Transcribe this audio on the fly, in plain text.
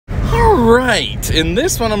Alright, in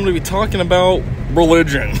this one I'm going to be talking about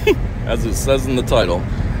religion, as it says in the title.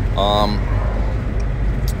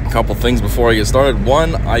 A couple things before I get started.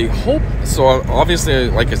 One, I hope, so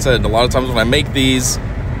obviously, like I said, a lot of times when I make these,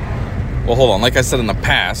 well, hold on, like I said in the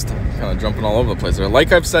past, kind of jumping all over the place there,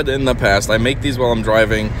 like I've said in the past, I make these while I'm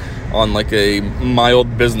driving on like a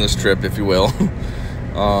mild business trip, if you will.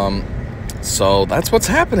 So that's what's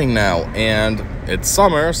happening now, and it's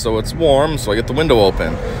summer, so it's warm, so I get the window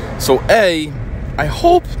open. So I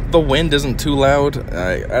hope the wind isn't too loud.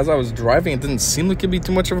 As I was driving, it didn't seem like it'd be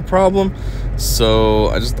too much of a problem. So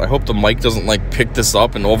I hope the mic doesn't like pick this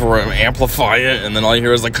up and over amplify it, and then all you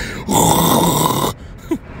hear is like.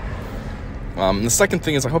 The second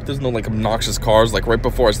thing is I hope there's no like obnoxious cars. Like right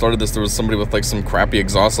before I started this, there was somebody with like some crappy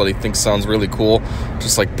exhaust that he thinks sounds really cool,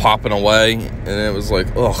 just like popping away, and it was like,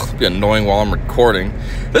 ugh, it'd be annoying while I'm recording.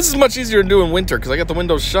 This is much easier to do in winter because I got the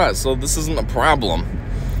windows shut, so this isn't a problem.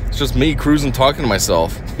 It's just me cruising, talking to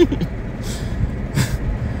myself.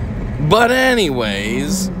 But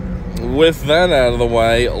anyways, with that out of the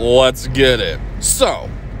way, let's get it. So,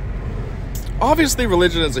 obviously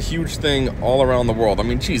religion is a huge thing all around the world. I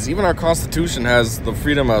mean, geez, even our Constitution has the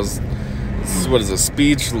freedom as, what is it,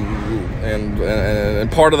 speech,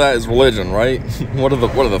 and part of that is religion, right? What are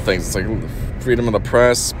the things? It's like freedom of the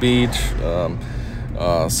press, speech,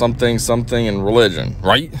 something, and religion,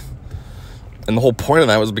 right? And the whole point of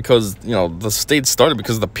that was because, you know, the state started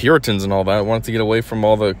because of the Puritans and all that. Wanted to get away from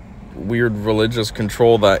all the weird religious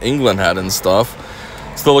control that England had and stuff.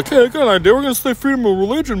 So they're like, hey, I got an idea. We're going to say freedom of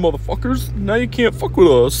religion, motherfuckers. Now you can't fuck with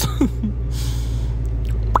us.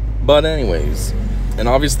 But anyways, and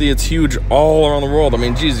obviously it's huge all around the world. I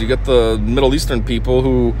mean, geez, you got the Middle Eastern people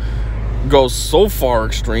who go so far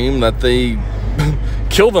extreme that they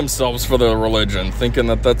kill themselves for their religion, thinking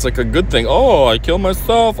that that's like a good thing. Oh, I kill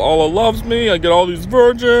myself. Allah loves me. I get all these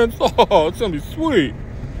virgins. Oh, it's going to be sweet.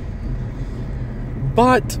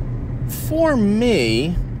 But for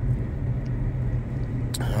me...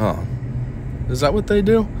 is that what they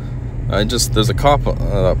do? There's a cop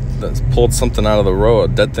that's pulled something out of the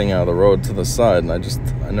road, a dead thing out of the road to the side, and I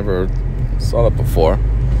never saw that before.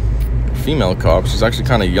 A female cop, she's actually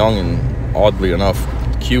kind of young and oddly enough,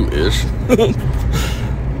 cute-ish.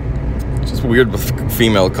 Just weird with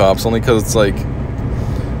female cops, only because it's like,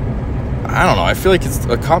 I don't know, I feel like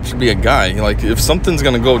a cop should be a guy. Like, if something's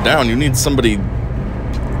gonna go down, you need somebody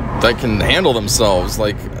that can handle themselves.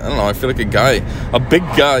 Like, I don't know, I feel like a big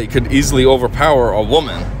guy could easily overpower a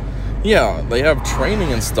woman. Yeah, they have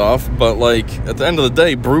training and stuff, but like, at the end of the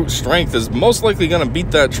day, brute strength is most likely gonna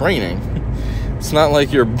beat that training. It's not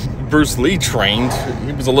like you're Bruce Lee trained.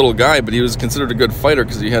 He was a little guy, but he was considered a good fighter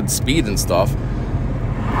because he had speed and stuff.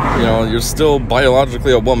 You know, you're still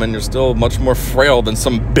biologically a woman. You're still much more frail than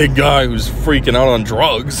some big guy who's freaking out on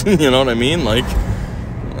drugs. You know what I mean? Like,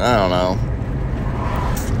 I don't know.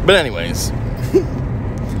 But anyways,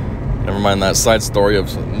 never mind that side story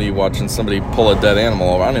of me watching somebody pull a dead animal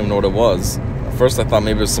over. I don't even know what it was. At first I thought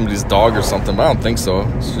maybe it was somebody's dog or something, but I don't think so.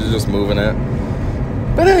 She's just moving it.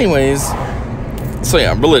 But anyways, so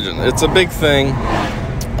yeah, religion. It's a big thing.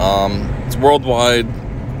 It's worldwide.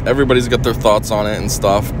 Everybody's got their thoughts on it and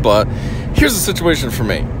stuff. But here's the situation for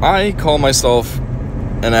me. I call myself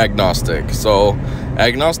an agnostic. So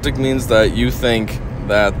agnostic means that you think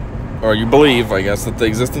that, or you believe, I guess, that the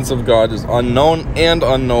existence of God is unknown and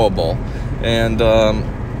unknowable. And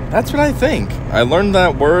that's what I think. I learned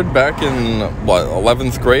that word back in,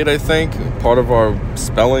 11th grade, I think. Part of our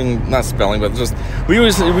not spelling, but just, we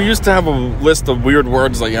used to have a list of weird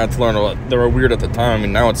words that you had to learn. They were weird at the time. I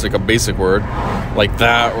mean, now it's like a basic word, like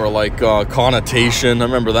that, or like connotation. I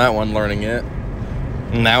remember that one, learning it.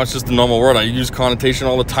 Now it's just a normal word. I use connotation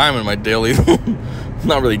all the time in my daily...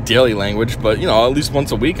 Not really daily language, but, you know, at least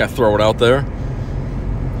once a week I throw it out there.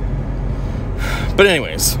 But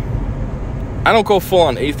anyways, I don't go full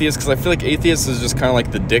on atheist because I feel like atheist is just kind of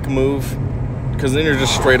like the dick move. Because then you're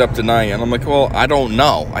just straight up denying it. And I'm like, well, I don't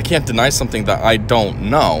know. I can't deny something that I don't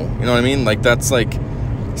know. You know what I mean? Like, that's like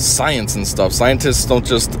science and stuff. Scientists don't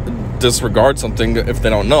just disregard something if they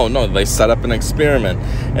don't know. No, they set up an experiment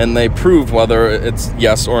and they prove whether it's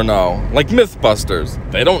yes or no. Like Mythbusters.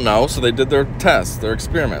 They don't know, so they did their tests, their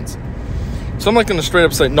experiments. So I'm not going to straight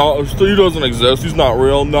up say, no, he doesn't exist, he's not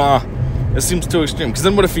real, nah. It seems too extreme. Because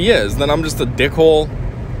then what if he is? Then I'm just a dickhole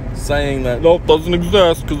saying that, nope, doesn't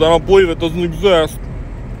exist, because I don't believe it doesn't exist.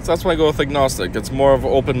 So that's why I go with agnostic. It's more of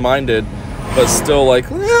open-minded, but still like,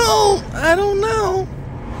 no, I don't know.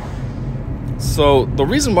 So the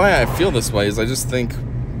reason why I feel this way is I just think,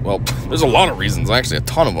 well, there's a lot of reasons, actually a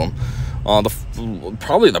ton of them.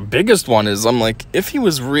 Probably the biggest one is I'm like, if he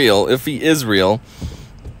is real,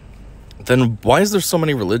 then why is there so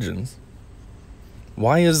many religions?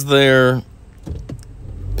 Why is there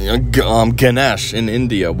Ganesh in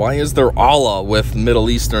India? Why is there Allah with Middle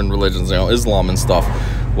Eastern religions, Islam and stuff?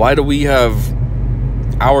 Why do we have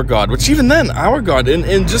our God? Which even then, our God,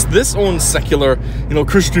 in just this own secular,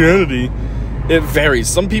 Christianity, it varies.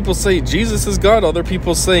 Some people say Jesus is God. Other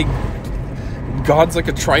people say God's like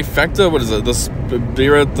a trifecta. What is it? The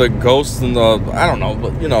spirit, the ghost, and I don't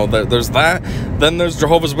know. But, there's that. Then there's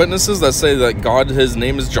Jehovah's Witnesses that say that God, his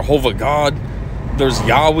name is Jehovah God. There's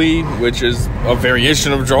Yahweh, which is a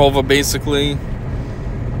variation of Jehovah, basically.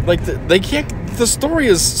 Like, they can't... The story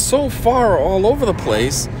is so far all over the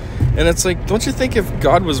place. And it's like, don't you think if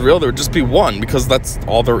God was real, there would just be one? Because that's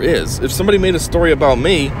all there is. If somebody made a story about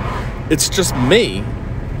me, it's just me.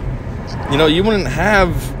 You wouldn't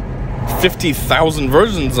have 50,000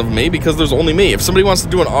 versions of me because there's only me. If somebody wants to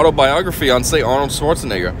do an autobiography on, say, Arnold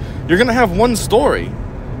Schwarzenegger, you're going to have one story.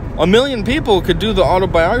 1 million people could do the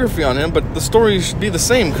autobiography on him, but the story should be the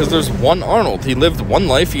same because there's one Arnold. He lived one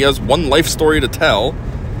life. He has one life story to tell.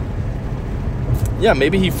 Yeah,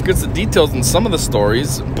 maybe he forgets the details in some of the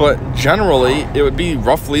stories, but generally it would be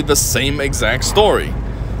roughly the same exact story.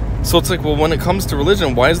 So it's like, well, when it comes to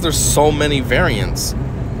religion, why is there so many variants?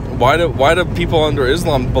 Why do people under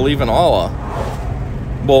Islam believe in Allah?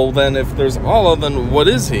 Well, then if there's Allah, then what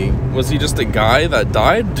is he? Was he just a guy that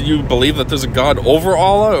died? Do you believe that there's a God over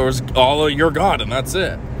Allah, or is Allah your God and that's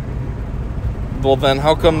it? Well, then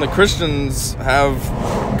how come the Christians have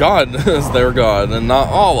God as their God and not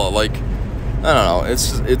Allah? Like, I don't know.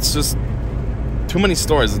 It's just too many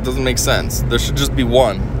stories. It doesn't make sense. There should just be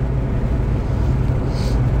one.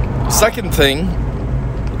 Second thing,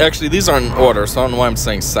 actually, these aren't in order, so I don't know why I'm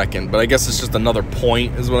saying second, but I guess it's just another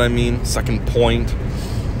point is what I mean. Second point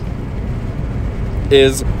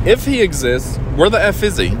is, if he exists, where the F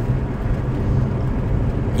is he?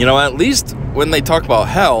 At least when they talk about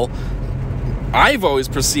hell, I've always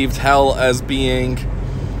perceived hell as being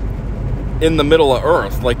in the middle of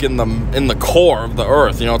Earth, like in the core of the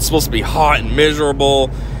Earth. It's supposed to be hot and miserable,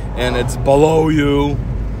 and it's below you.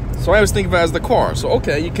 So I always think of it as the core. So,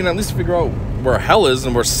 okay, you can at least figure out where hell is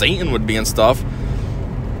and where Satan would be and stuff.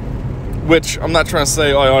 Which, I'm not trying to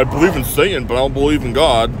say, I believe in Satan, but I don't believe in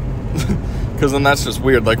God. Because then that's just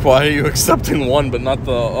weird. Like, why are you accepting one but not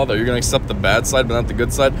the other? You're going to accept the bad side but not the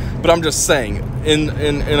good side? But I'm just saying,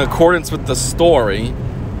 in accordance with the story,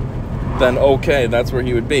 then okay, that's where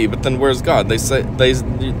he would be. But then where's God?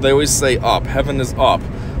 They always say up. Heaven is up.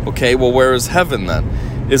 Okay, well, where is heaven then?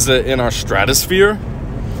 Is it in our stratosphere?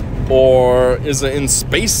 Or is it in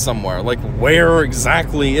space somewhere? Like, where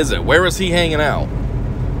exactly is it? Where is he hanging out?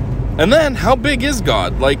 And then, how big is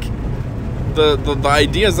God? Like, the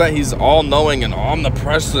idea is that he's all-knowing and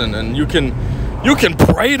omnipresent, and you can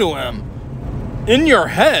pray to him in your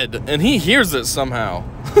head, and he hears it somehow.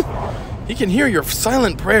 He can hear your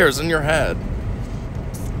silent prayers in your head.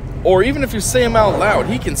 Or even if you say them out loud,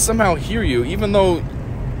 he can somehow hear you, even though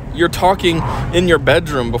you're talking in your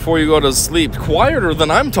bedroom before you go to sleep, quieter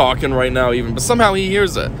than I'm talking right now even, but somehow he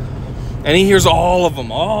hears it. And he hears all of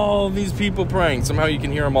them, all of these people praying. Somehow you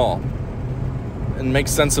can hear them all and make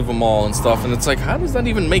sense of them all and stuff. And it's like, how does that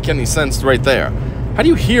even make any sense right there? How do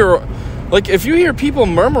you hear, like, if you hear people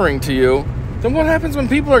murmuring to you, then what happens when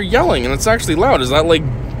people are yelling and it's actually loud? Is that like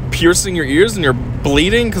piercing your ears and you're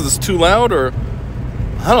bleeding because it's too loud? Or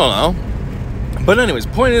I don't know. But anyways,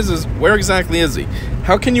 point is where exactly is he?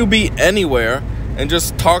 How can you be anywhere and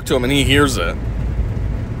just talk to him and he hears it?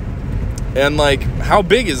 And like, how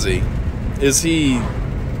big is he? Is he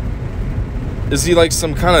like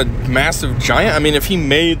some kind of massive giant? I mean, if he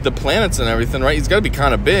made the planets and everything, right? He's got to be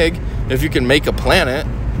kind of big if you can make a planet.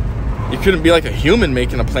 You couldn't be like a human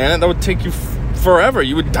making a planet. That would take you forever.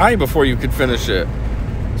 You would die before you could finish it.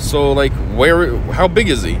 So like, how big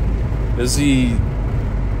is he? Is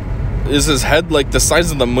his head like the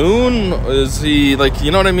size of the moon? Is he like,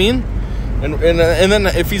 you know what I mean? And then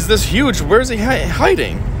if he's this huge, where's he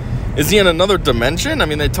hiding? Is he in another dimension? I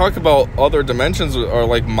mean, they talk about other dimensions are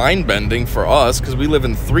like mind-bending for us because we live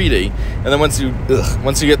in 3D. And then once you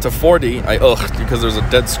get to 4D, because there's a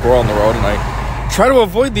dead squirrel on the road, and I try to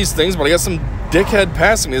avoid these things, but I got some dickhead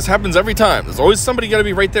passing me. This happens every time. There's always somebody got to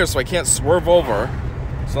be right there, so I can't swerve over.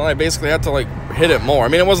 So then I basically had to like hit it more. I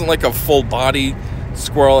mean, it wasn't like a full body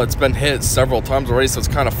squirrel. It's been hit several times already, so it's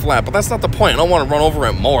kind of flat. But that's not the point. I don't want to run over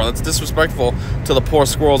it more. That's disrespectful to the poor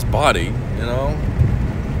squirrel's body, you know?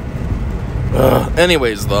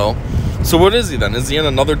 Anyways, though, so what is he then? Is he in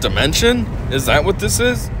another dimension? Is that what this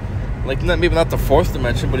is? Like, maybe not the 4th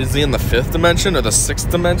dimension, but is he in the 5th dimension or the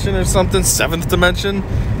 6th dimension or something? 7th dimension?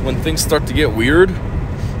 When things start to get weird?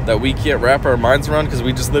 that we can't wrap our minds around because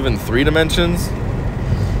we just live in 3 dimensions?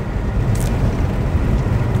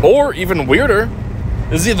 Or even weirder,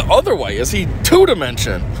 is he the other way? Is he 2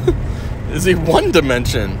 dimension? Is he 1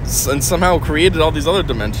 dimension and somehow created all these other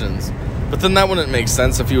dimensions? But then that wouldn't make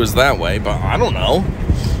sense if he was that way, but I don't know.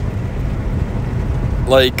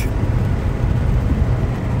 Like,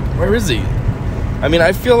 where is he? I mean,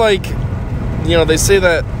 I feel like, you know, they say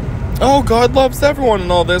that, oh, God loves everyone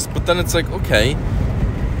and all this, but then it's like, okay,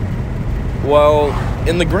 well,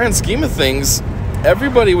 in the grand scheme of things,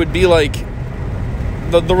 everybody would be like,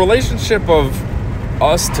 the relationship of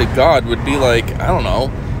us to God would be like, I don't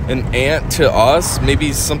know, an ant to us,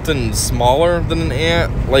 maybe something smaller than an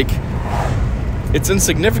ant. Like, it's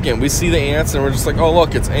insignificant. We see the ants and we're just like, oh,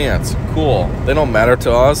 look, it's ants. Cool. They don't matter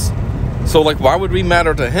to us. So, like, why would we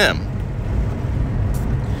matter to him?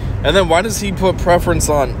 And then why does he put preference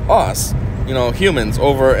on us, you know, humans,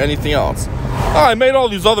 over anything else? Oh, I made all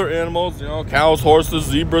these other animals, you know, cows, horses,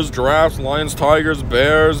 zebras, giraffes, lions, tigers,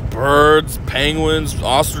 bears, birds, penguins,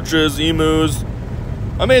 ostriches, emus.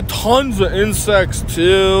 I made tons of insects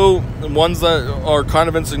too, and ones that are kind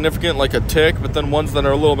of insignificant like a tick, but then ones that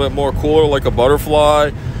are a little bit more cooler like a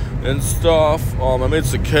butterfly and stuff. I made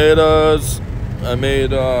cicadas. I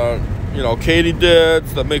made, you know,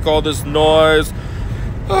 katydids that make all this noise.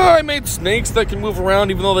 I made snakes that can move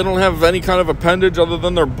around even though they don't have any kind of appendage other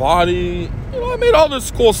than their body. You know, I made all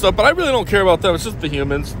this cool stuff, but I really don't care about them. It's just the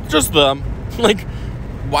humans. Just them. Like,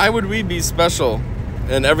 why would we be special?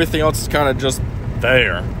 And everything else is kind of just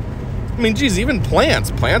there. I mean, geez, even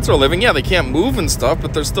plants. Plants are living. Yeah, they can't move and stuff,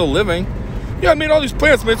 but they're still living. Yeah, I made all these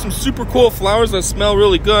plants. I made some super cool flowers that smell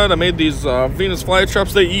really good. I made these Venus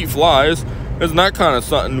flytraps. They eat flies. Isn't that kind of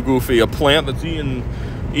something goofy? A plant that's eating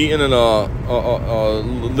in a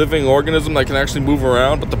living organism that can actually move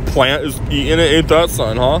around, but the plant is eating it. Ain't that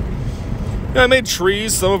something, huh? Yeah, I made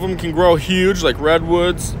trees. Some of them can grow huge, like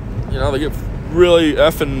redwoods. You know, they get really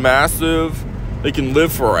effing massive. They can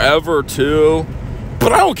live forever, too.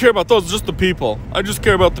 But I don't care about those, just the people. I just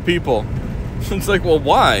care about the people. It's like, well,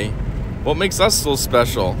 why? What makes us so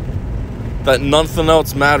special? That nothing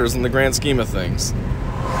else matters in the grand scheme of things.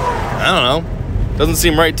 I don't know. Doesn't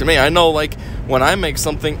seem right to me. I know, like, when I make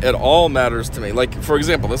something, it all matters to me. Like, for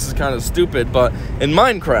example, this is kind of stupid, but in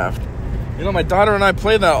Minecraft, you know, my daughter and I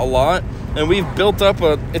play that a lot, and we've built up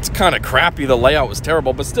it's kind of crappy, the layout was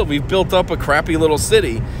terrible, but still, we've built up a crappy little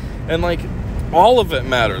city, and, like, all of it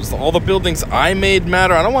matters. All the buildings I made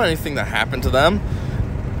matter. I don't want anything to happen to them.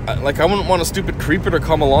 Like, I wouldn't want a stupid creeper to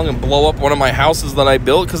come along and blow up one of my houses that I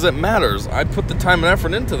built, because it matters. I put the time and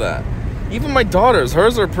effort into that. Even my daughter's,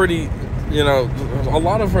 hers are pretty, you know, a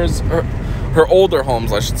lot of hers, her older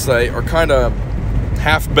homes, I should say, are kind of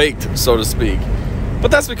half-baked, so to speak.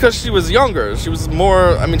 But that's because she was younger. She was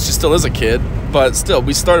more, I mean, she still is a kid, but still,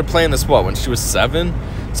 we started playing this, when she was 7?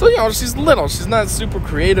 So, you know, she's little. She's not super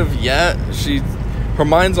creative yet. Her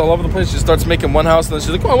mind's all over the place. She starts making one house, and then she's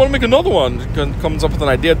like, oh, I want to make another one. Comes up with an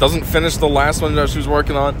idea, doesn't finish the last one that she was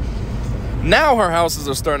working on. Now her houses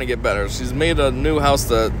are starting to get better. She's made a new house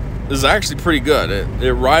that is actually pretty good.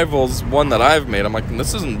 It rivals one that I've made. I'm like,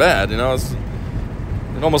 this isn't bad, you know.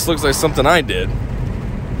 It almost looks like something I did.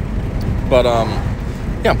 But,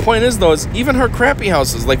 yeah, point is, though, is even her crappy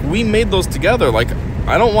houses, like, we made those together. Like,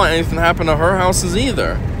 I don't want anything to happen to her houses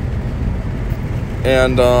either.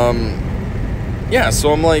 And, yeah,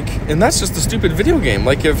 so I'm like, and that's just a stupid video game.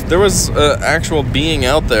 Like, if there was an actual being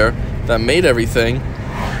out there that made everything,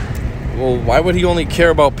 well, why would he only care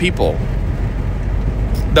about people?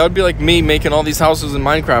 That would be like me making all these houses in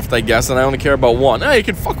Minecraft, I guess, and I only care about one. Hey, you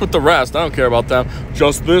can fuck with the rest. I don't care about them.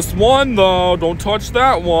 Just this one, though. Don't touch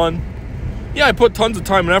that one. Yeah, I put tons of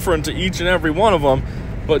time and effort into each and every one of them,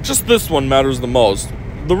 but just this one matters the most.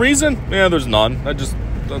 The reason? Yeah, there's none. I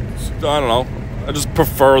don't know. I just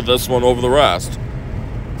prefer this one over the rest.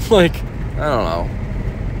 Like, I don't know.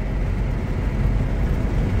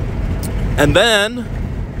 And then,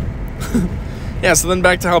 yeah, so then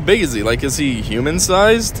back to how big is he? Like, is he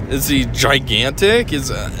human-sized? Is he gigantic?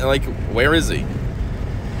 Like, where is he?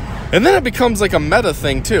 And then it becomes like a meta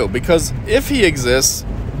thing, too, because if he exists,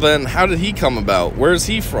 then how did he come about? Where is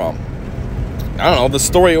he from? I don't know. The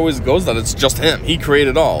story always goes that it's just him. He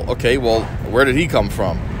created all. Okay, well, where did he come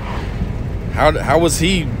from? How was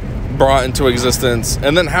he brought into existence?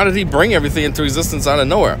 And then how did he bring everything into existence out of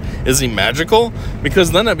nowhere? Is he magical?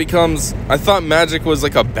 Because then it becomes... I thought magic was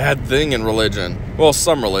like a bad thing in religion. Well,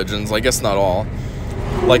 some religions. I guess not all.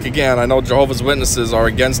 Like, again, I know Jehovah's Witnesses are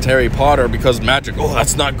against Harry Potter because magic... Oh,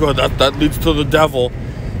 that's not good. That leads to the devil.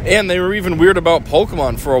 And they were even weird about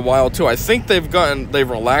Pokemon for a while too. I think they've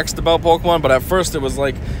relaxed about Pokemon, but at first it was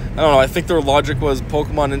like, I don't know, I think their logic was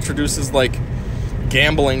Pokemon introduces like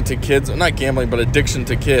gambling to kids, not gambling, but addiction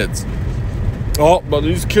to kids. Oh, but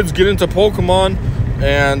these kids get into Pokemon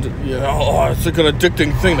and, you know, it's like an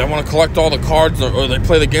addicting thing. They want to collect all the cards, or they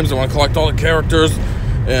play the games, they want to collect all the characters,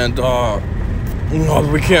 and no,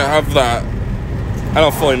 we can't have that. I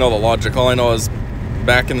don't fully know the logic. All I know is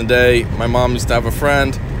back in the day, my mom used to have a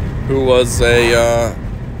friend who was a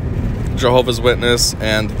Jehovah's Witness,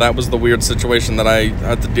 and that was the weird situation that I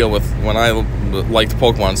had to deal with when I liked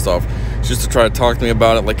Pokemon stuff. She used to try to talk to me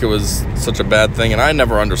about it like it was such a bad thing, and I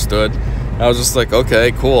never understood. I was just like,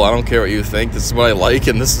 okay, cool, I don't care what you think, this is what I like,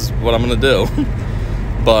 and this is what I'm gonna do.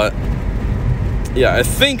 But yeah, I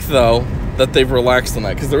think though that they've relaxed on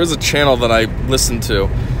that, because there is a channel that I listen to.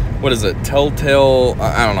 What is it? Telltale,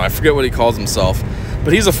 I don't know, I forget what he calls himself,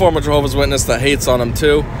 but he's a former Jehovah's Witness that hates on him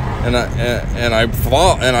too, and I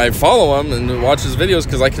follow him and watch his videos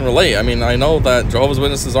because I can relate. I mean, I know that Jehovah's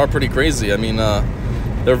Witnesses are pretty crazy. I mean,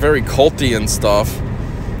 they're very culty and stuff,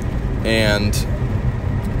 and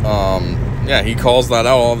yeah, he calls that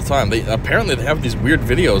out all the time. Apparently they have these weird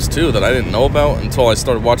videos too that I didn't know about until I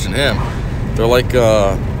started watching him. They're like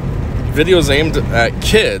videos aimed at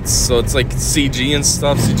kids, so it's like CG and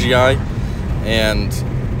stuff, CGI, and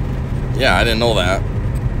yeah, I didn't know that.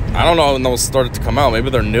 I don't know when those started to come out. Maybe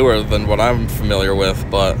they're newer than what I'm familiar with,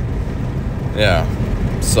 but yeah.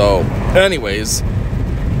 So anyways,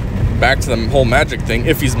 back to the whole magic thing.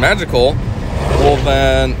 If he's magical, well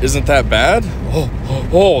then isn't that bad?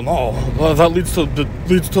 Oh no, well, that leads to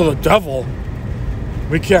the devil.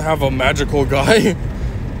 We can't have a magical guy.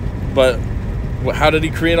 But how did he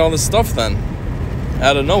create all this stuff then?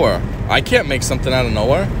 Out of nowhere. I can't make something out of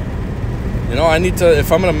nowhere. You know, I need to,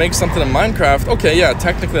 if I'm going to make something in Minecraft, okay, yeah,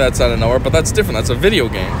 technically that's out of nowhere, but that's different. That's a video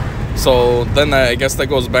game. So then I guess that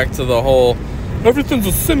goes back to the whole everything's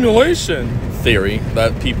a simulation theory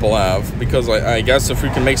that people have. Because I guess if we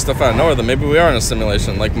can make stuff out of nowhere, then maybe we are in a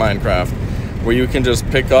simulation like Minecraft, where you can just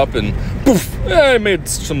pick up and poof, I made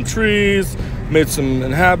some trees, made some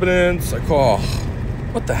inhabitants. Like, oh,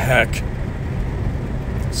 what the heck?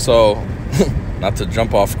 So, not to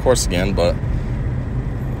jump off course again, but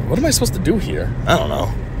what am I supposed to do here? I don't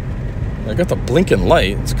know. I got the blinking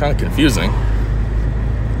light. It's kind of confusing.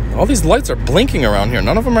 All these lights are blinking around here.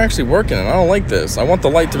 None of them are actually working, and I don't like this. I want the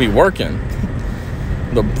light to be working.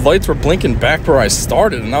 The lights were blinking back where I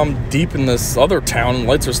started, and now I'm deep in this other town, and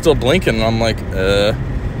lights are still blinking, and I'm like,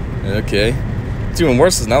 okay. It's even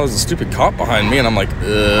worse is now there's a stupid cop behind me, and I'm like,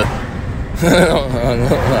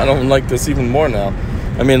 I don't like this even more now.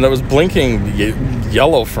 I mean, that was blinking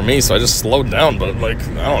yellow for me, so I just slowed down, but like,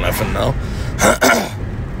 I don't effing know.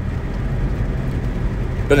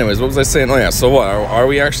 But anyways, what was I saying? Oh yeah, so what? Are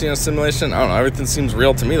we actually in a simulation? I don't know, everything seems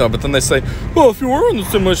real to me though, but then they say, well, if you were in the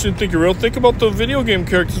simulation and think you're real, think about the video game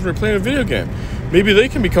characters when you're playing a video game. Maybe they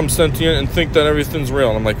can become sentient and think that everything's real.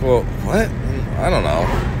 And I'm like, well, what? I don't know.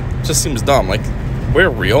 It just seems dumb. Like, we're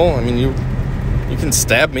real. I mean, you can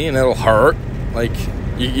stab me and it'll hurt. Like,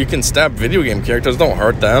 you can stab video game characters, don't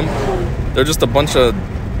hurt them. They're just a bunch of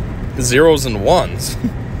zeros and ones.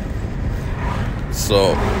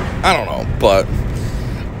 So, I don't know, but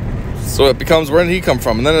so it becomes, where did he come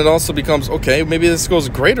from? And then it also becomes, okay, maybe this goes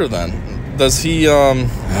greater then. Does he,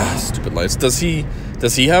 stupid lights, does he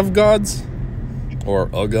have gods? Or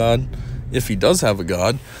a god? If he does have a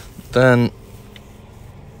god, then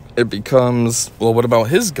it becomes, well, what about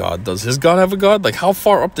his god? Does his god have a god? Like, how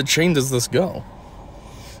far up the chain does this go?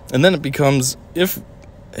 And then it becomes, if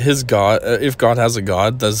God has a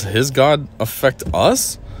god, does his god affect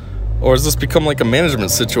us? Or does this become like a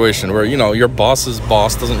management situation where, you know, your boss's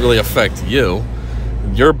boss doesn't really affect you.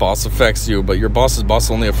 Your boss affects you, but your boss's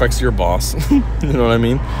boss only affects your boss. You know what I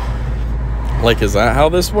mean? Like, is that how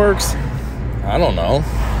this works? I don't know.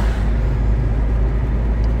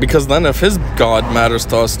 Because then if his god matters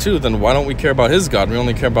to us too, then why don't we care about his god? We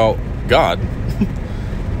only care about God.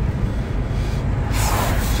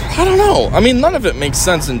 I don't know. I mean, none of it makes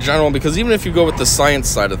sense in general, because even if you go with the science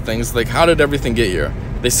side of things, like, how did everything get here?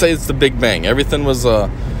 They say it's the Big Bang. Everything was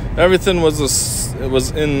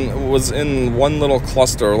in one little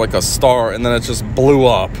cluster, like a star, and then it just blew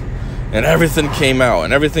up, and everything came out,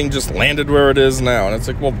 and everything just landed where it is now. And it's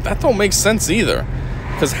like, well, that don't make sense either,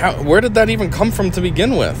 because where did that even come from to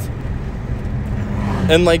begin with?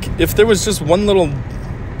 And like, if there was just one little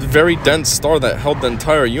very dense star that held the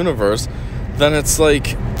entire universe, then it's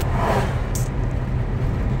like,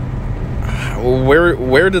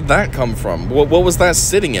 where did that come from? What was that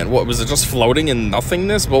sitting in? What was it, just floating in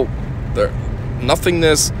nothingness? Well,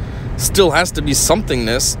 nothingness still has to be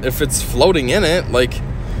somethingness if it's floating in it. Like,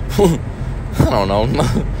 I don't know.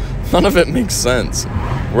 None of it makes sense.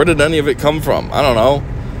 Where did any of it come from? I don't know.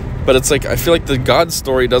 But it's like, I feel like the God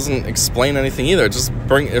story doesn't explain anything either. It just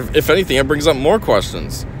if anything, it brings up more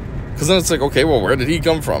questions. Because then it's like, okay, well, where did he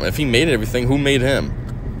come from? If he made everything, who made him?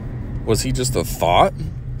 Was he just a thought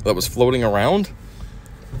that was floating around?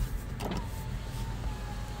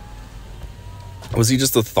 Was he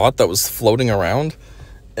just a thought that was floating around?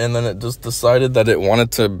 And then it just decided that it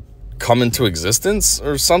wanted to come into existence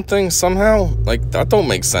or something, somehow? Like, that don't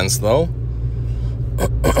make sense, though.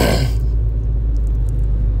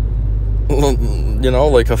 You know,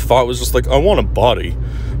 like a thought was just like, I want a body.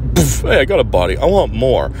 Poof, hey, I got a body. I want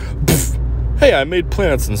more. Poof, hey, I made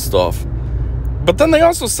planets and stuff. But then they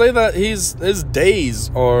also say that his days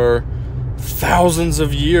are thousands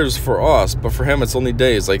of years for us, but for him it's only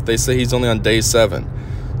days. Like, they say he's only on day 7.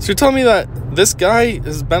 So you're telling me that this guy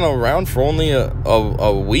has been around for only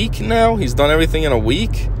a week now? He's done everything in a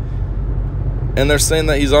week? And they're saying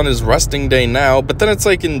that he's on his resting day now, but then it's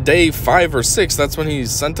like in day 5 or 6, that's when he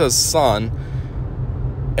sent his son.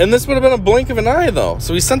 And this would have been a blink of an eye, though.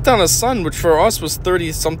 So he sent down his son, which for us was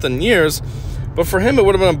 30-something years, but for him it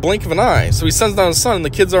would have been a blink of an eye. So he sends down his son, and the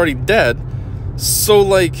kid's already dead. So,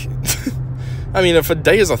 like, I mean, if a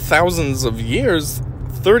day is thousands of years,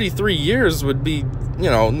 33 years would be, you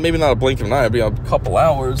know, maybe not a blink of an eye, it'd be a couple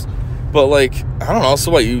hours. But, like, I don't know,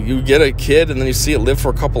 so what, you get a kid, and then you see it live for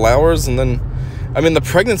a couple hours, and then, I mean, the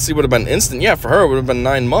pregnancy would have been instant. Yeah, for her, it would have been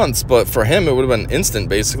 9 months, but for him, it would have been instant,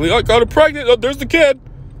 basically. I got her pregnant, oh, there's the kid.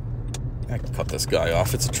 I can cut this guy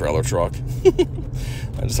off, it's a trailer truck.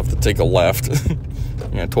 I just have to take a left.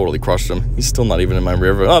 Yeah, I totally crushed him. He's still not even in my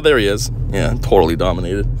river. Oh, there he is. Yeah, totally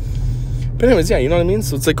dominated. But anyways, yeah, you know what I mean?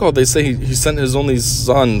 So it's like, oh, they say he sent his only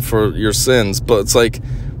son for your sins, but it's like,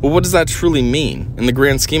 well, what does that truly mean in the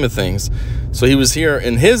grand scheme of things? So he was here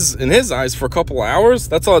in his eyes for a couple of hours.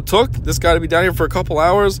 That's all it took. This guy to be down here for a couple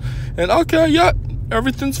hours, and okay, yeah,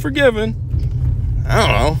 everything's forgiven. I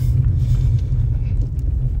don't know.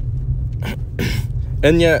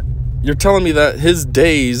 And yet, you're telling me that his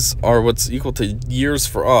days are what's equal to years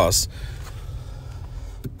for us,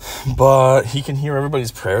 but he can hear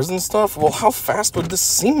everybody's prayers and stuff? Well, how fast would this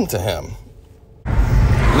seem to him?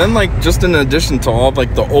 And then, like, just in addition to all,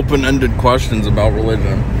 like, the open-ended questions about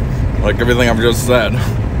religion, like everything I've just said,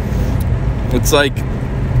 it's like,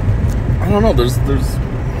 I don't know, there's,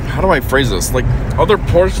 how do I phrase this? Like, other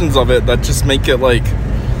portions of it that just make it, like,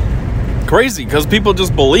 crazy, because people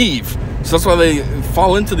just believe. So that's why they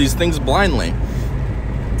fall into these things blindly.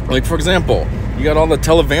 Like, for example, you got all the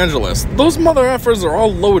televangelists. Those mother effers are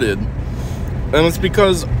all loaded. And it's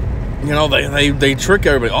because, you know, they trick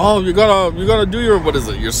everybody. Oh, you gotta do your, what is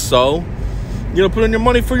it, your sow? You gotta put in your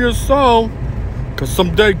money for your sow, because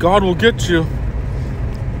someday God will get you.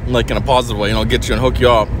 Like, in a positive way, you know, get you and hook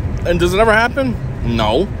you up. And does it ever happen?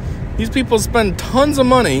 No. These people spend tons of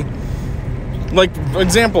money. Like, for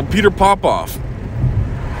example, Peter Popoff.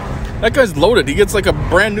 That guy's loaded. He gets like a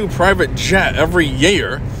brand new private jet every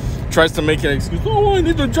year. Tries to make an excuse. Oh, I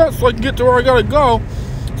need the jet so I can get to where I gotta go.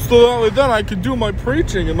 So that then I can do my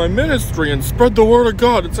preaching and my ministry and spread the word of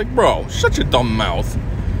God. It's like, bro, shut your dumb mouth.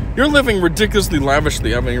 You're living ridiculously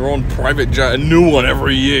lavishly, having your own private jet, a new one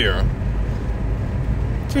every year.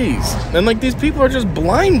 Jeez. And like, these people are just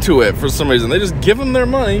blind to it for some reason. They just give them their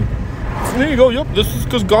money. There you go. Yep, this is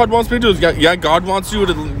because God wants me to do this. Yeah, God wants you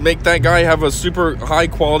to make that guy have a super high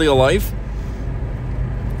quality of life.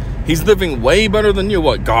 He's living way better than you.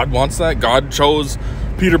 What? God wants that? God chose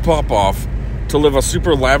Peter Popoff to live a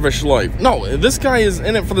super lavish life. No, this guy is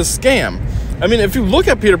in it for the scam. I mean, if you look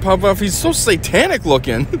at Peter Popoff, he's so satanic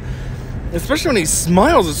looking. Especially when he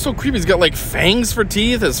smiles, it's so creepy. He's got like fangs for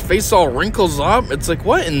teeth. His face all wrinkles up. It's like,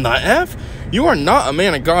 what in the F? You are not a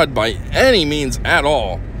man of God by any means at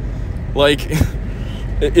all. Like,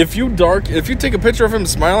 if you take a picture of him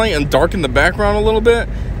smiling and darken the background a little bit,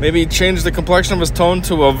 maybe change the complexion of his tone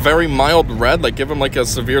to a very mild red, like give him like a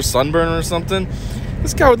severe sunburn or something,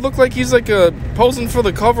 this guy would look like he's like posing for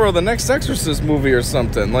the cover of the next Exorcist movie or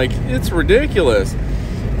something. Like, it's ridiculous.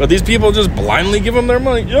 But these people just blindly give him their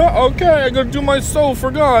money. Yeah, okay, I gotta do my soul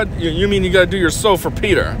for God. You mean you gotta do your soul for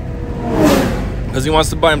Peter? Because he wants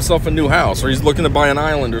to buy himself a new house, or he's looking to buy an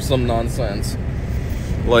island or some nonsense.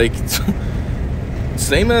 Like,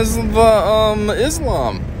 same as the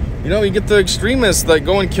Islam. You know, you get the extremists that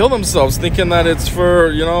go and kill themselves thinking that it's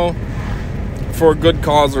for, you know, for a good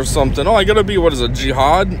cause or something. Oh, I gotta be, what is it,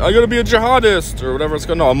 jihad? I gotta be a jihadist, or whatever it's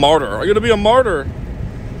called. No, a martyr. I gotta be a martyr.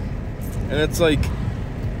 And it's like,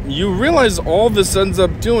 you realize all this ends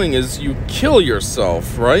up doing is you kill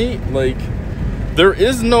yourself, right? Like, There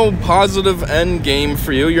is no positive end game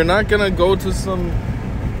for you. You're not going to go to some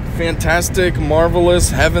fantastic, marvelous,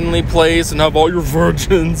 heavenly place and have all your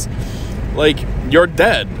virgins. Like, you're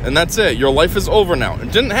dead, and that's it. Your life is over now.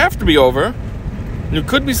 It didn't have to be over. You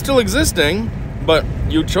could be still existing, but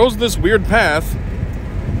you chose this weird path,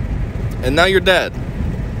 and now you're dead.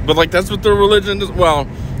 But, like, that's what their religion is. Well,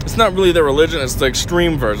 it's not really their religion. It's the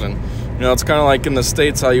extreme version. You know, it's kind of like in the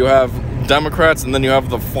States how you have Democrats, and then you have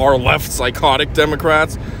the far left psychotic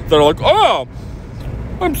Democrats that are like, oh,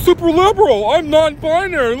 I'm super liberal, I'm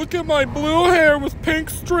non-binary, look at my blue hair with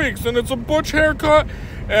pink streaks, and it's a butch haircut,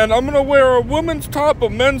 and I'm gonna wear a woman's top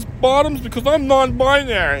but men's bottoms because I'm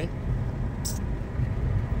non-binary.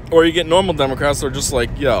 Or you get normal Democrats that are just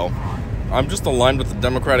like, yo, I'm just aligned with the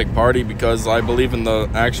Democratic Party because I believe in the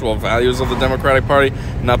actual values of the Democratic Party,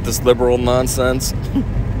 not this liberal nonsense.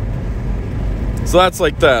 So that's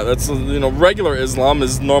like that. That's, you know, regular Islam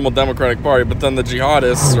is normal Democratic Party, but then the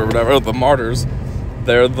jihadists or whatever, the martyrs,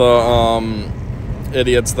 they're the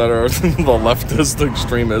idiots that are the leftist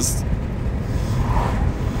extremists.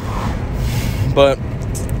 But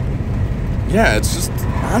yeah, it's just,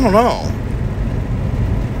 I don't know.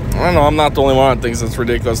 I'm not the only one that thinks it's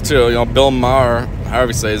ridiculous too. You know, Bill Maher, however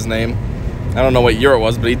you say his name, I don't know what year it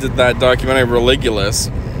was, but he did that documentary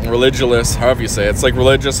Religulous, however you say it. It's like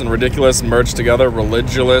religious and ridiculous merged together,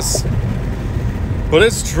 Religulous. But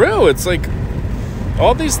it's true. It's like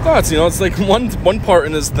all these thoughts, you know, it's like one part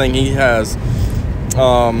in this thing he has,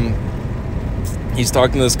 he's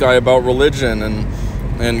talking to this guy about religion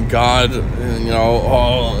and God, and, you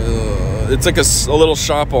know, it's like a little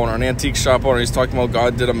shop owner, an antique shop owner. He's talking about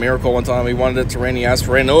God did a miracle one time. He wanted it to rain. He asked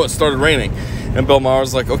for rain. No, it started raining. And Bill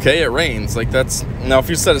Maher's like, okay, it rains. Like, that's, now if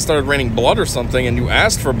you said it started raining blood or something and you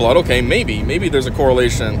asked for blood, okay, maybe there's a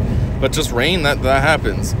correlation. But just rain, that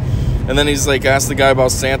happens. And then he's like, asked the guy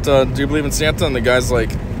about Santa, do you believe in Santa? And the guy's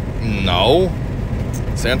like, no,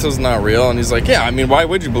 Santa's not real. And he's like, yeah, I mean, why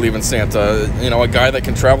would you believe in Santa? You know, a guy that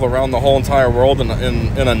can travel around the whole entire world in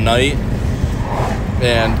a night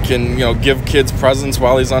and can, you know, give kids presents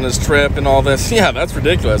while he's on his trip and all this. Yeah, that's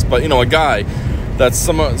ridiculous. But, you know, a guy that's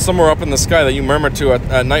somewhere up in the sky that you murmur to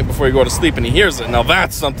at night before you go to sleep and he hears it, now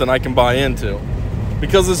that's something I can buy into.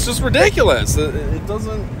 Because it's just ridiculous. It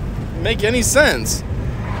doesn't make any sense.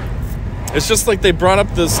 It's just like they brought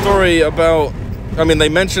up the story about, I mean, they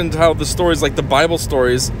mentioned how the stories, like the Bible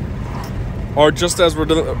stories, are just as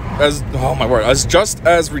just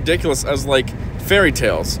as ridiculous as, like, fairy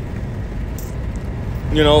tales.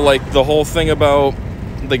 You know, like the whole thing about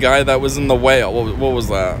the guy that was in the whale. What was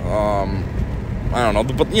that? I don't know.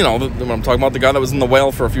 But, you know, what I'm talking about, the guy that was in the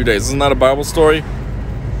whale for a few days. Isn't that a Bible story?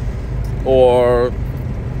 Or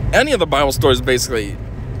any of the Bible stories, basically.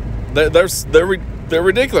 They're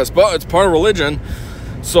ridiculous, but it's part of religion.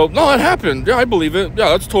 So, no, it happened. Yeah, I believe it. Yeah,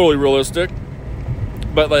 that's totally realistic.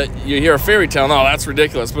 But, like, you hear a fairy tale, no, that's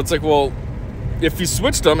ridiculous. But it's like, well, if you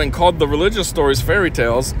switched them and called the religious stories fairy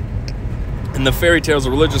tales, and the fairy tale's a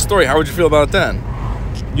religious story, how would you feel about it then?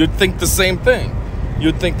 You'd think the same thing.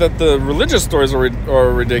 You'd think that the religious stories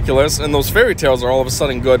are ridiculous, and those fairy tales are all of a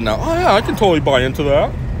sudden good now. Oh, yeah, I can totally buy into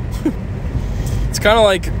that. It's kind of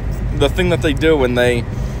like the thing that they do when they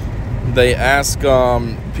ask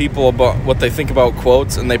people about what they think about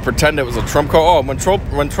quotes, and they pretend it was a Trump quote. Oh,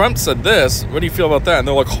 when Trump said this, what do you feel about that? And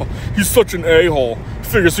they're like, oh, he's such an a-hole.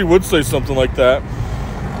 Figures he would say something like that.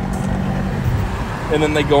 And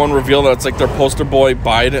then they go and reveal that it's like their poster boy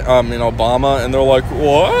Biden, Obama, and they're like,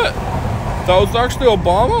 what? That was actually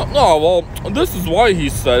Obama? No, well, this is why he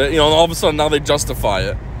said it. You know, and all of a sudden now they justify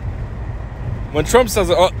it. When Trump says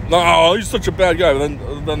it, no, he's such a bad guy.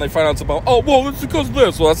 Then they find out it's about, oh, well, it's because of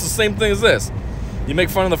this. Well, that's the same thing as this. You make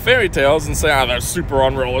fun of the fairy tales and say, that's super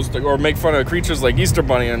unrealistic. Or make fun of creatures like Easter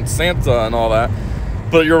Bunny and Santa and all that.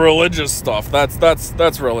 But your religious stuff,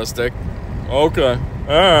 that's realistic. Okay, all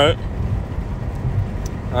right.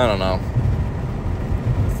 I don't know.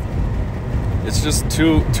 It's just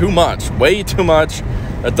too much. Way too much.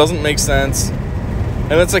 That doesn't make sense.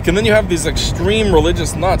 And it's like, and then you have these extreme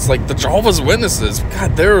religious nuts, like the Jehovah's Witnesses.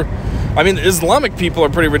 God, Islamic people are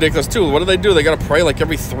pretty ridiculous too. What do? They gotta pray like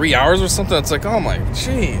every 3 hours or something. It's like, oh my,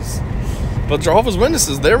 jeez. But Jehovah's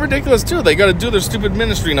Witnesses, they're ridiculous too. They gotta do their stupid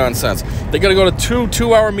ministry nonsense. They gotta go to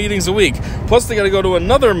two-hour meetings a week. Plus they gotta go to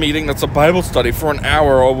another meeting that's a Bible study for an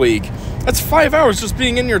hour a week. That's 5 hours just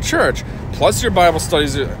being in your church. Plus your Bible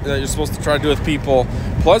studies that you're supposed to try to do with people.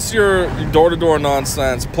 Plus your door-to-door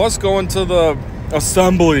nonsense. Plus going to the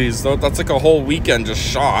assemblies. That's like a whole weekend just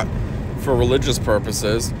shot for religious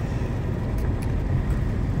purposes.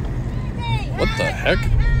 What the heck?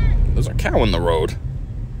 There's a cow in the road.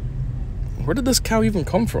 Where did this cow even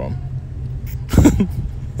come from?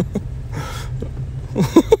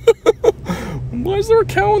 Why is there a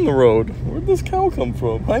cow in the road? Where'd this cow come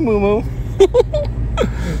from? Hi, Moo.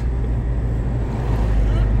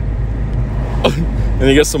 And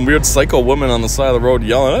you get some weird psycho woman on the side of the road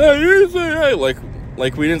yelling, "Hey, easy, hey!"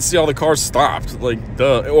 Like we didn't see all the cars stopped. Like,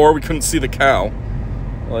 duh. Or we couldn't see the cow.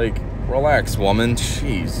 Like, relax, woman.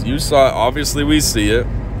 Jeez. You saw it. Obviously, we see it.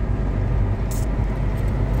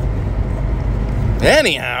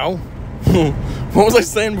 Anyhow. What was I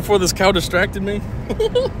saying before this cow distracted me?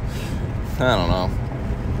 I don't know.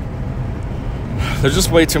 There's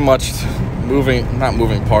just way too much not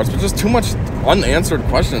moving parts, but just too much unanswered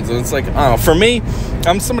questions. And it's like, I don't know. For me,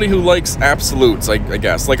 I'm somebody who likes absolutes, I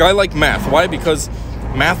guess. Like, I like math. Why? Because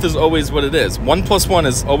math is always what it is. 1 + 1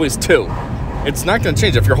 is always 2. It's not going to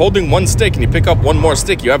change. If you're holding one stick and you pick up one more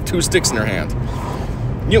stick, you have 2 sticks in your hand.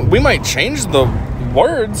 We might change the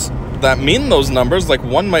words that mean those numbers. Like,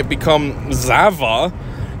 1 might become Zava,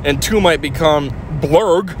 and 2 might become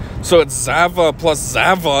Blurg. So it's Zava plus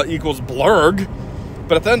Zava equals Blurg.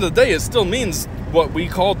 But at the end of the day, it still means what we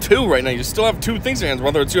call 2 right now. You still have 2 things in your hands,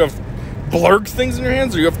 whether it's you have Blurg things in your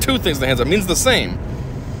hands or you have 2 things in your hands. It means the same.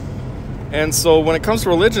 And so when it comes to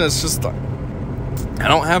religion, it's just, I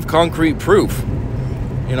don't have concrete proof.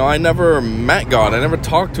 You know, I never met God. I never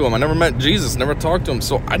talked to him. I never met Jesus. Never talked to him.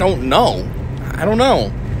 So I don't know.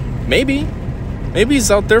 Maybe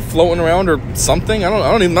he's out there floating around or something. I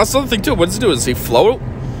don't even, that's the other thing too. What does he do? Does he float?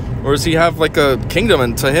 Or does he have like a kingdom,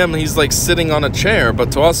 and to him he's like sitting on a chair,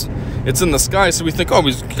 but to us it's in the sky, so we think, oh,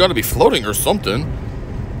 he's got to be floating or something.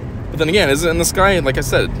 But then again, is it in the sky? Like I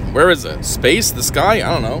said, where is it? Space? The sky?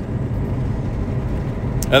 I don't know.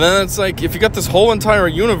 And then it's like, if you got this whole entire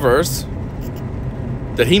universe,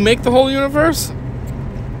 did he make the whole universe?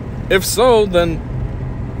 If so, then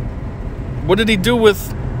what did he do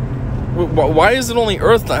with... Why is it only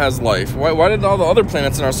Earth that has life? Why did all the other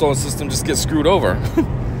planets in our solar system just get screwed over?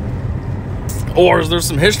 Or is there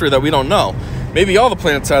some history that we don't know? Maybe all the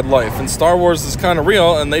planets had life, and Star Wars is kind of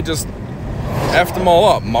real, and they just effed them all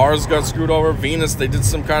up. Mars got screwed over. Venus, they did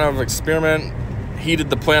some kind of experiment, heated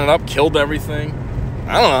the planet up, killed everything.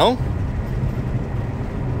 I don't know.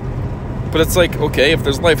 But it's like, okay, if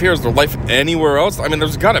there's life here, is there life anywhere else? I mean,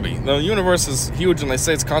 there's got to be. The universe is huge, and they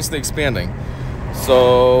say it's constantly expanding.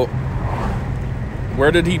 So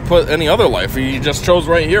where did he put any other life? He just chose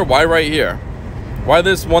right here. Why right here? Why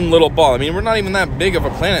this one little ball? I mean, we're not even that big of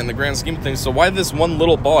a planet in the grand scheme of things, so why this one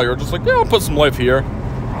little ball? You're just like, yeah, I'll put some life here.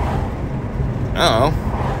 I don't know.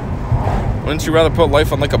 Wouldn't you rather put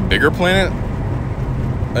life on like a bigger planet?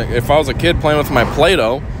 Like, if I was a kid playing with my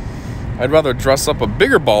Play-Doh, I'd rather dress up a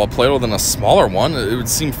bigger ball of Play-Doh than a smaller one. It would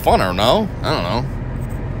seem funner, no? I don't know.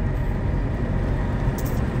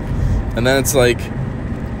 And then it's like,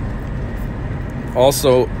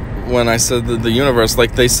 also, when I said the universe,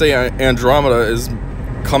 like they say Andromeda is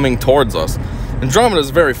coming towards us. Andromeda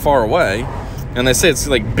is very far away, and they say it's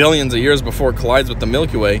like billions of years before it collides with the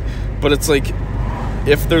Milky Way. But it's like,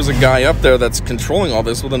 if there's a guy up there that's controlling all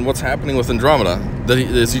this, well, then what's happening with Andromeda?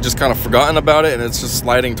 Is he just kind of forgotten about it, and it's just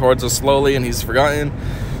sliding towards us slowly, and he's forgotten?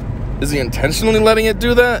 Is he intentionally letting it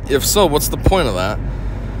do that? If so, what's the point of that?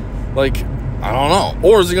 Like, I don't know.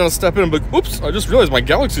 Or is he going to step in and be like, oops, I just realized my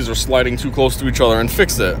galaxies are sliding too close to each other, and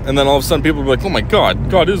fix it. And then all of a sudden people will be like, oh my God,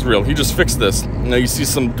 God is real. He just fixed this. You know, you see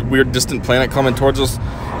some weird distant planet coming towards us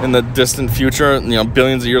in the distant future, you know,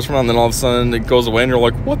 billions of years from now, and then all of a sudden it goes away, and you're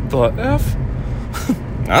like, what the F?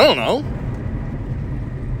 I don't know.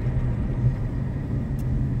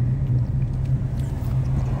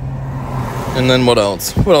 And then what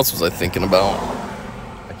else? What else was I thinking about?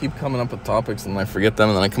 I keep coming up with topics and I forget them,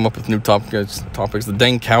 and then I come up with new topics. The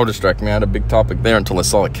dang cow distracted me. I had a big topic there until I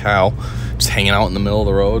saw a cow just hanging out in the middle of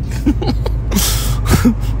the road.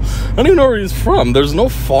 I don't even know where he's from. There's no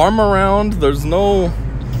farm around. There's no...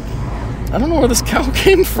 I don't know where this cow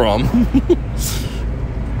came from.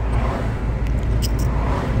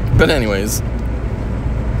 But anyways,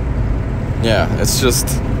 yeah, it's just...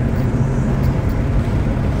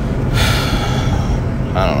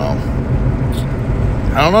 I don't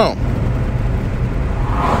know.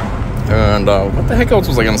 And what the heck else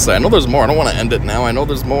was I going to say? I know there's more. I don't want to end it now. I know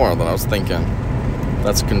there's more than I was thinking.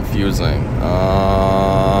 That's confusing.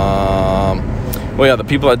 Well, yeah, the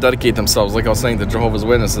people that dedicate themselves, like I was saying, to Jehovah's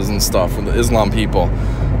Witnesses and stuff, and the Islam people.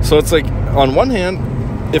 So it's like, on one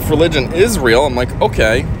hand, if religion is real, I'm like,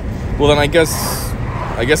 okay, well then I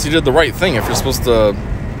guess you did the right thing if you're supposed to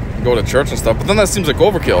go to church and stuff. But then that seems like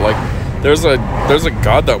overkill. Like, there's a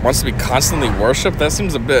God that wants to be constantly worshipped. That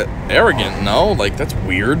seems a bit arrogant, no? Like, that's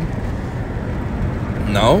weird.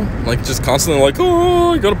 No, like just constantly like,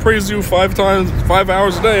 oh, I gotta praise you 5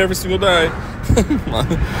 hours a day, every single day. I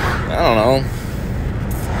don't know.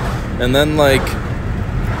 And then like,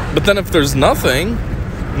 but then if there's nothing,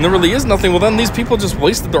 and there really is nothing, well then these people just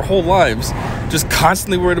wasted their whole lives just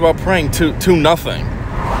constantly worried about praying to nothing.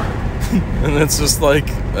 And it's just like,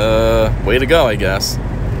 way to go, I guess.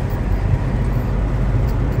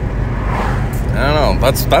 I don't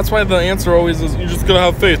know. That's why the answer always is, you just gotta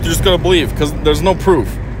have faith. You just gotta believe, because there's no proof.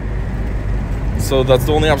 So that's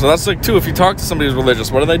the only option. That's like, too, if you talk to somebody who's religious,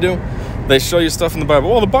 what do? They show you stuff in the Bible.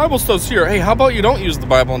 Well, the Bible says here. Hey, how about you don't use the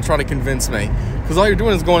Bible and try to convince me? Because all you're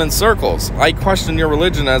doing is going in circles. I question your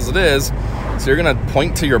religion as it is. So you're gonna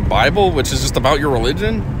point to your Bible, which is just about your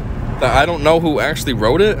religion, that I don't know who actually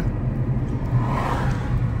wrote it.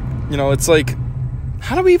 You know, it's like,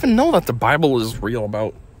 how do we even know that the Bible is real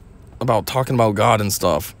about talking about God and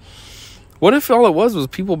stuff? What if all it was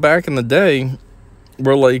people back in the day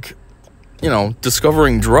were like, you know,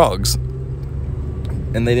 discovering drugs,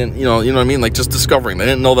 and they didn't, you know what I mean? Like, just discovering. They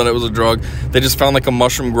didn't know that it was a drug. They just found like a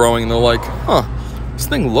mushroom growing, and they're like, huh, this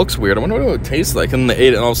thing looks weird. I wonder what it would taste like. And they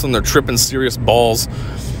ate it, and all of a sudden they're tripping serious balls.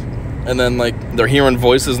 And then like they're hearing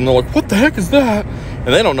voices, and they're like, what the heck is that? And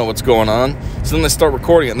they don't know what's going on. So then they start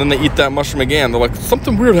recording it, and then they eat that mushroom again. They're like,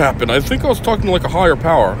 something weird happened. I think I was talking to like a higher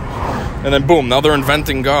power. And then boom, now they're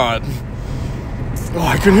inventing God. Oh,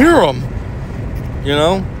 I can hear him. You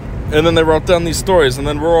know? And then they wrote down these stories, and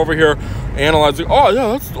then we're over here analyzing, oh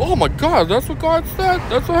yeah, oh my God, that's what God said,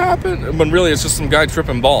 that's what happened. And when really it's just some guy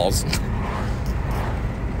tripping balls.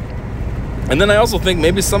 And then I also think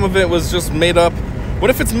maybe some of it was just made up. What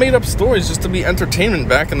if it's made up stories just to be entertainment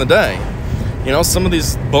back in the day? You know, some of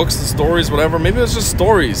these books, the stories, whatever, maybe it was just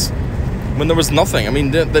stories when there was nothing. I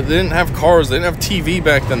mean, they didn't have cars, they didn't have TV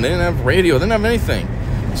back then, they didn't have radio, they didn't have anything.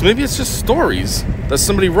 So maybe it's just stories that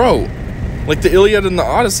somebody wrote. Like the Iliad and the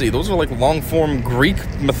Odyssey, those are like long-form Greek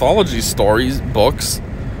mythology stories, books.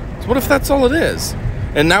 So what if that's all it is?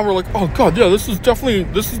 And now we're like, oh God, yeah, this is definitely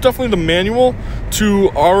the manual to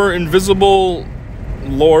our invisible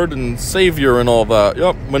Lord and Savior and all that.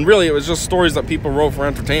 Yep. When really it was just stories that people wrote for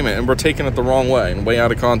entertainment, and we're taking it the wrong way and way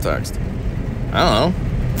out of context. I don't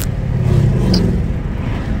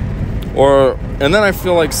know. And then I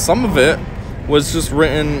feel like some of it was just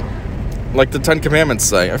written like the 10 Commandments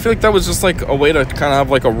say. I feel like that was just like a way to kind of have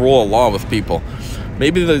like a rule of law with people.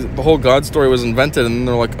 Maybe the whole God story was invented, and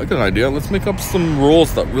they're like, I got an idea. Let's make up some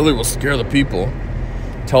rules that really will scare the people.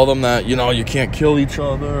 Tell them that, you know, you can't kill each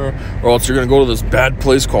other, or else you're going to go to this bad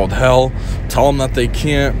place called hell. Tell them that they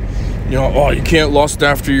can't, you know, oh, you can't lust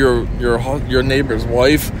after your neighbor's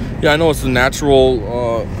wife. Yeah, I know it's a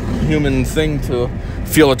natural human thing to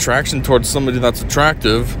feel attraction towards somebody that's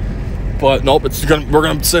attractive, but nope, we're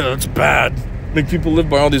going to say that it's bad. Make people live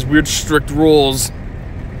by all these weird, strict rules.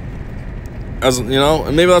 As you know,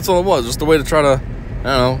 and maybe that's all it was, just a way to try to, I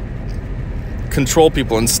don't know, control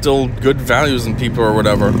people, instill good values in people or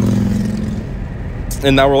whatever.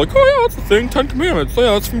 And now we're like, oh yeah, that's the thing, 10 Commandments.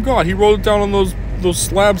 Yeah, that's from God. He wrote it down on those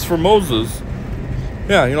slabs for Moses.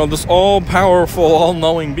 Yeah, you know, this all-powerful,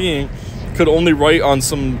 all-knowing being could only write on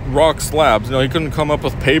some rock slabs. You know, he couldn't come up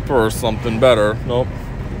with paper or something better. Nope.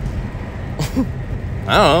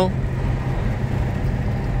 I don't know.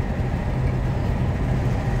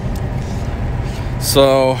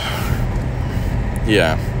 So,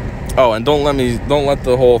 yeah. Oh, and don't let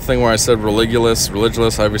the whole thing where I said religious,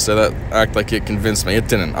 however you say that, act like it convinced me. It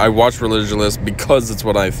didn't. I watched Religious because it's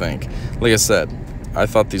what I think. Like I said, I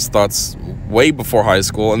thought these thoughts way before high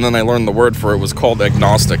school, and then I learned the word for it was called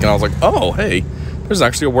agnostic, and I was like, oh, hey, there's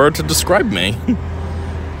actually a word to describe me.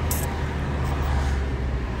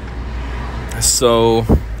 So,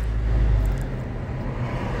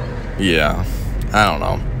 yeah, I don't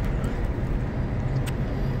know.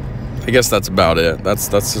 I guess that's about it. That's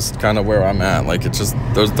just kind of where I'm at. Like, it's just,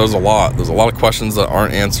 there's a lot of questions that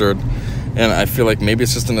aren't answered, and I feel like maybe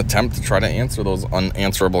it's just an attempt to try to answer those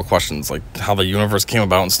unanswerable questions, like how the universe came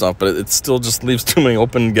about and stuff, but it still just leaves too many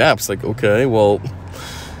open gaps. Like, okay, well,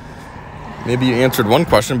 maybe you answered one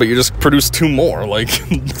question, but you just produced 2 more. Like,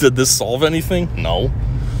 did this solve anything? No.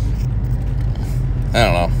 I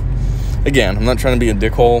don't know. Again, I'm not trying to be a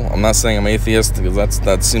dickhole. I'm not saying I'm atheist, because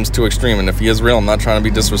that seems too extreme. And if he is real, I'm not trying to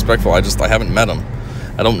be disrespectful. I haven't met him.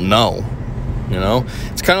 I don't know. You know?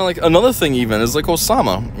 It's kind of like another thing even is like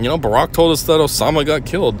Osama. You know, Barack told us that Osama got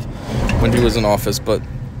killed when he was in office, but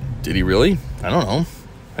did he really? I don't know.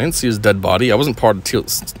 I didn't see his dead body. I wasn't part of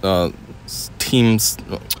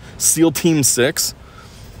SEAL Team 6.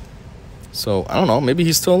 So, I don't know. Maybe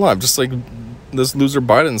he's still alive. Just like this loser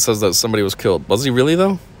Biden says that somebody was killed. Was he really,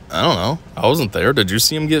 though? I don't know. I wasn't there. Did you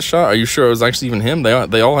see him get shot? Are you sure it was actually even him?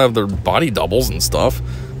 They all have their body doubles and stuff.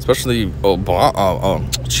 Especially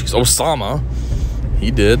Osama.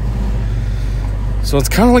 He did. So it's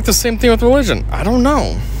kind of like the same thing with religion. I don't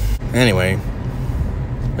know. Anyway,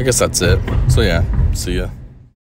 I guess that's it. So yeah, see ya.